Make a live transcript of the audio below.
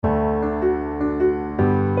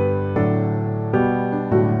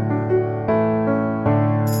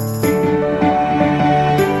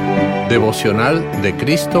Devocional de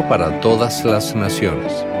Cristo para todas las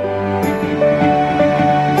naciones.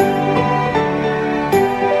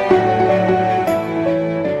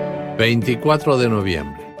 (24 de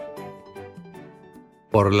noviembre).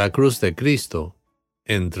 Por la cruz de Cristo,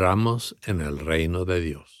 entramos en el reino de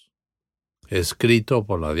Dios. Escrito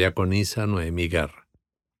por la diaconisa Noemí Guerra.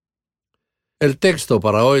 El texto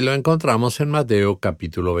para hoy lo encontramos en Mateo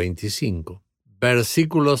capítulo 25,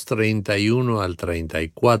 versículos 31 al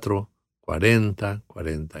 34, 40,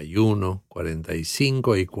 41,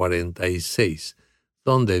 45 y 46,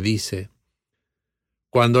 donde dice: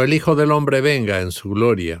 Cuando el Hijo del Hombre venga en su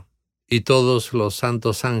gloria, y todos los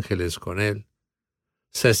santos ángeles con él,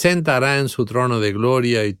 se sentará en su trono de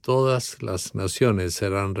gloria y todas las naciones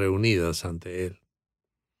serán reunidas ante él.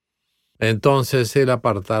 Entonces él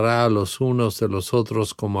apartará a los unos de los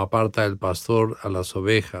otros como aparta el pastor a las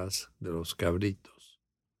ovejas de los cabritos.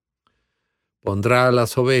 Pondrá a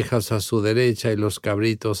las ovejas a su derecha y los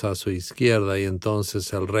cabritos a su izquierda, y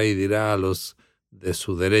entonces el rey dirá a los de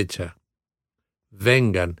su derecha: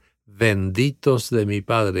 Vengan, benditos de mi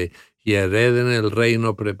Padre, y hereden el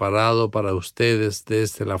reino preparado para ustedes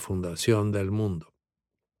desde la fundación del mundo.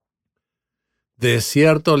 De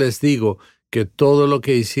cierto les digo que todo lo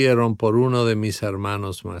que hicieron por uno de mis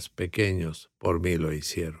hermanos más pequeños, por mí lo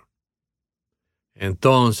hicieron.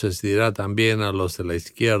 Entonces dirá también a los de la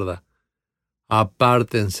izquierda: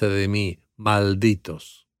 Apártense de mí,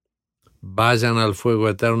 malditos. Vayan al fuego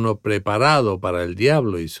eterno preparado para el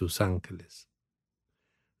diablo y sus ángeles.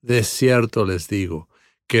 De cierto les digo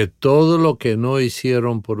que todo lo que no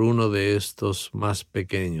hicieron por uno de estos más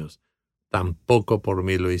pequeños, tampoco por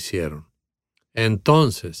mí lo hicieron.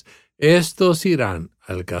 Entonces, estos irán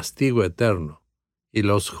al castigo eterno, y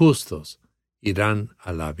los justos irán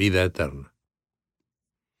a la vida eterna.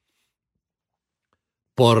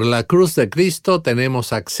 Por la cruz de Cristo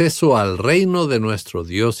tenemos acceso al reino de nuestro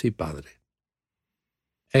Dios y Padre.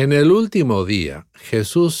 En el último día,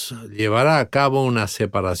 Jesús llevará a cabo una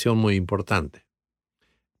separación muy importante.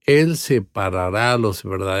 Él separará a los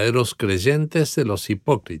verdaderos creyentes de los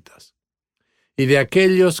hipócritas y de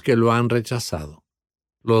aquellos que lo han rechazado.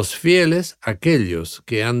 Los fieles, aquellos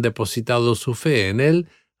que han depositado su fe en Él,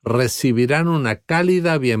 recibirán una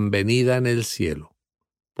cálida bienvenida en el cielo.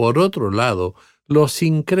 Por otro lado, los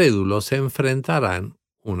incrédulos enfrentarán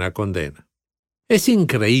una condena. Es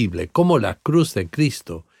increíble cómo la cruz de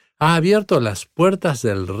Cristo ha abierto las puertas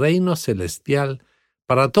del reino celestial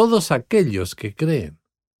para todos aquellos que creen.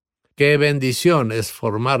 Qué bendición es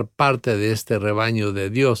formar parte de este rebaño de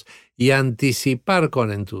Dios y anticipar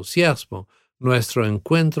con entusiasmo nuestro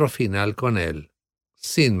encuentro final con Él,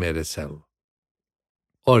 sin merecerlo.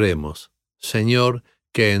 Oremos. Señor,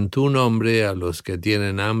 que en tu nombre a los que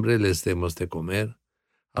tienen hambre les demos de comer,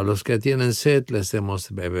 a los que tienen sed les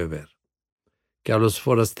demos de beber. Que a los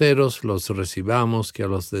forasteros los recibamos, que a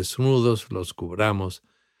los desnudos los cubramos,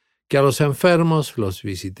 que a los enfermos los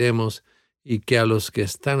visitemos, y que a los que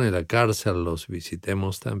están en la cárcel los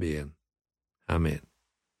visitemos también. Amén.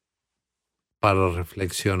 Para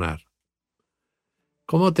reflexionar.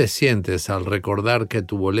 ¿Cómo te sientes al recordar que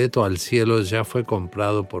tu boleto al cielo ya fue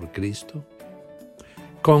comprado por Cristo?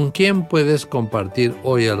 ¿Con quién puedes compartir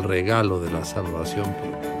hoy el regalo de la salvación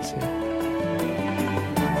por gracia?